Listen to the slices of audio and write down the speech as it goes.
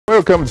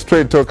Welcome to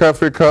Straight Talk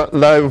Africa,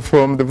 live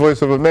from the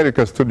Voice of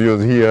America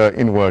studios here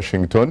in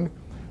Washington.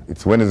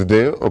 It's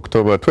Wednesday,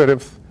 October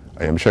 12th.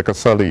 I am Shaka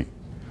Ssali.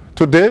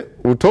 Today,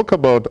 we'll talk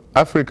about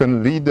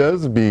African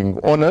leaders being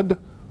honored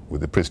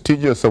with the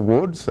prestigious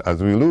awards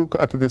as we look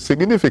at the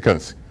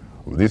significance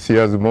of this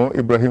year's Mo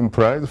Ibrahim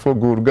Prize for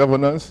Good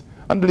Governance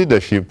and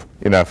Leadership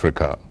in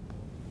Africa.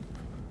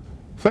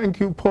 Thank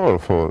you, Paul,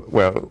 for,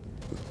 well,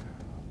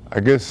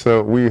 I guess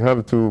we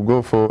have to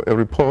go for a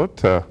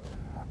report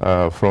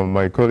from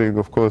my colleague,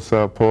 of course,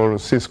 Paul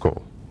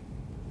Cisco.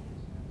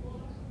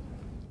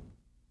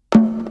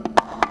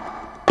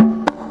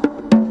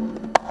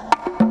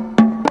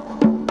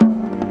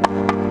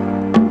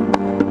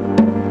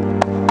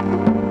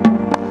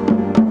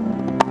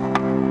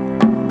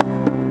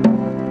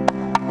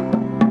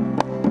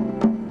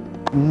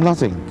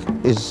 Nothing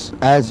is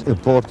as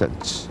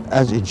important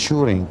as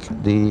ensuring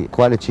the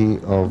quality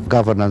of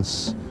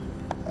governance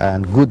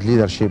and good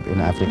leadership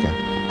in Africa.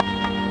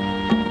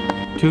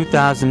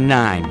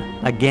 2009,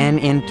 again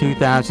in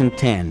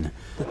 2010.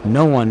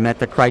 No one met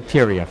the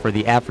criteria for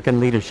the African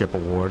Leadership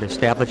Award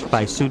established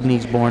by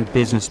Sudanese-born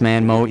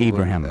businessman Mo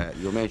Ibrahim.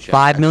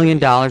 $5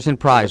 million in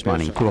prize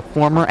money to a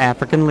former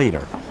African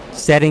leader,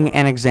 setting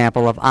an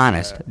example of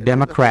honest,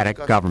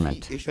 democratic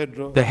government.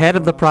 The head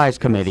of the prize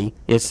committee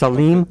is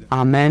Salim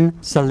Amen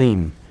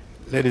Salim.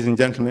 Ladies and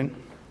gentlemen,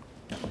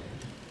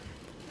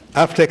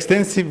 after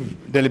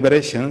extensive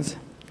deliberations,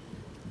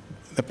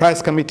 the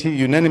prize committee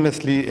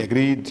unanimously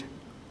agreed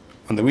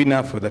on the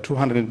winner for the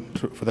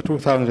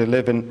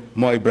 2011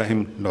 Mo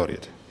Ibrahim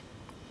laureate.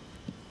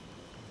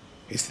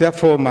 It's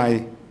therefore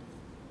my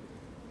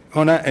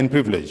honor and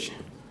privilege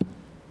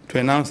to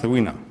announce the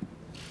winner,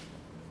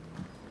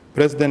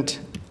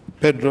 President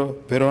Pedro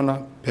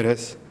Perona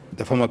Perez,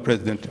 the former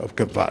president of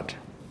Cape Verde.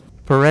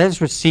 Perez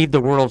received the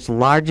world's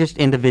largest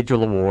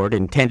individual award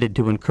intended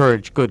to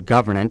encourage good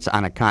governance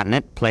on a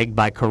continent plagued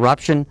by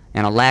corruption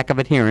and a lack of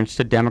adherence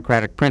to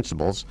democratic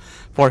principles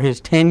for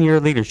his 10-year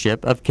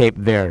leadership of Cape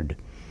Verde.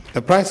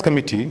 The prize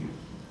committee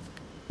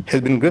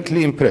has been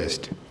greatly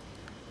impressed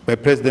by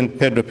President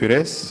Pedro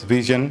Perez's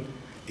vision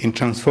in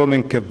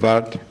transforming Cape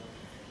Verde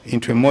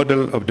into a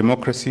model of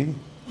democracy,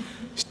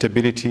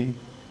 stability,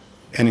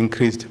 and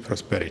increased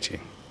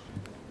prosperity.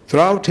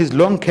 Throughout his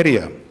long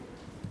career,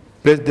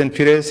 President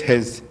Perez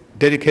has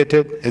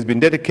been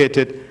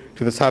dedicated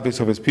to the service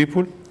of his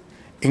people,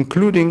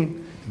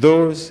 including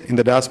those in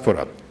the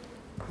diaspora,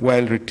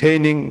 while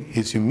retaining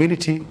his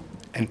humility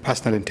and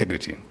personal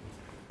integrity.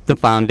 The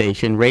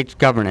foundation rates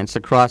governance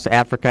across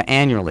Africa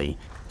annually.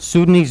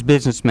 Sudanese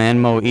businessman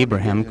Mo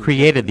Ibrahim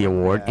created the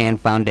award and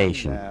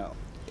foundation.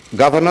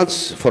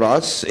 Governance for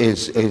us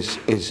is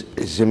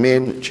the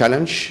main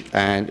challenge,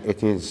 and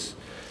it is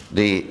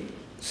the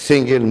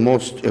single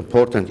most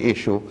important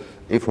issue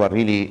if we're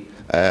really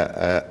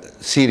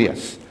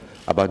serious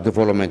about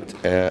development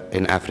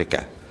in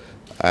Africa.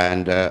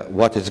 And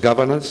what is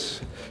governance?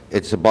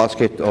 It's a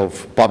basket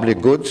of public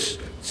goods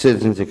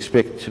citizens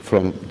expect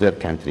from their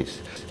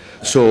countries.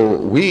 So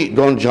we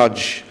don't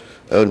judge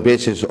on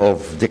basis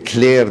of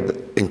declared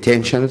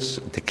intentions,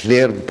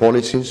 declared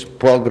policies,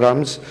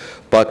 programs,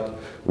 but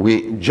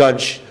we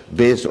judge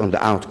based on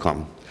the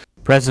outcome.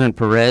 President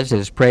Perez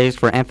is praised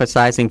for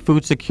emphasizing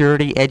food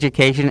security,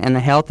 education, and the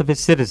health of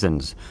his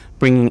citizens,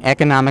 bringing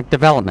economic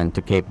development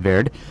to Cape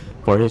Verde,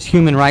 for his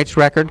human rights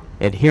record,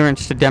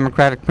 adherence to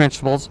democratic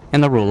principles,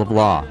 and the rule of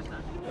law.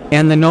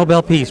 And the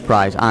Nobel Peace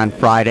Prize on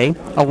Friday,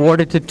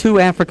 awarded to 2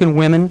 African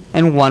women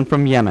and 1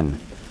 from Yemen.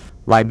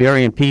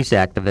 Liberian peace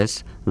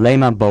activists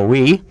Leymah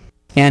Gbowee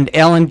and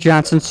Ellen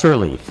Johnson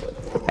Sirleaf,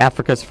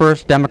 Africa's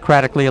first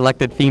democratically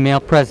elected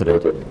female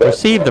president,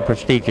 received the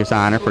prestigious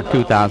honor for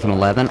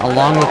 2011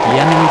 along with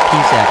Yemeni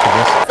peace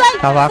activist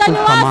Tawakkol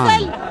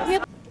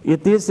Karman.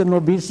 It is the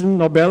Norwegian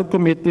Nobel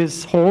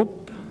Committee's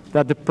hope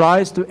that the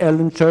prize to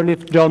Ellen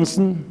Sirleaf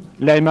Johnson,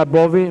 Leymah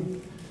Gbowee,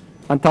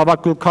 and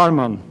Tawakkol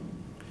Karman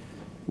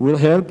will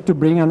help to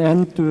bring an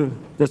end to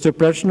the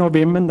suppression of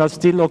women that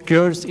still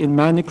occurs in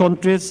many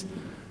countries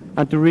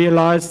and to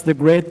realize the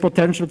great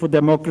potential for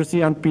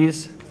democracy and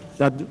peace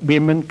that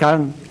women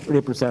can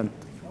represent.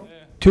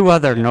 2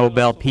 other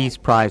Nobel Peace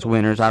Prize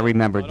winners are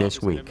remembered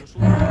this week.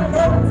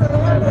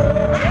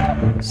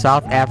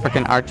 South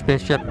African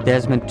Archbishop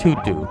Desmond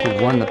Tutu,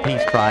 who won the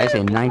Peace Prize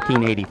in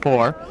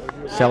 1984,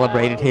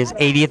 celebrated his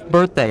 80th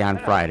birthday on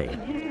Friday.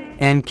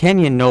 And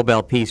Kenyan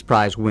Nobel Peace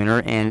Prize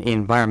winner and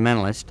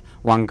environmentalist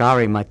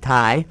Wangari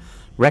Maathai,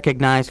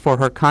 recognized for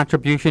her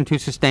contribution to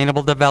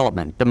sustainable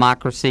development,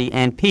 democracy,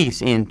 and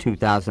peace in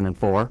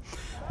 2004,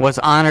 was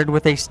honored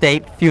with a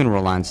state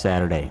funeral on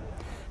Saturday.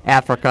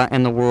 Africa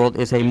and the world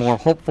is a more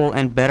hopeful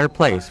and better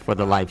place for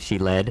the life she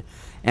led,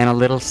 and a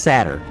little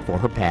sadder for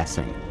her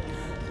passing.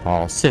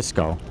 Paul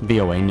Cisco,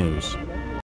 VOA News.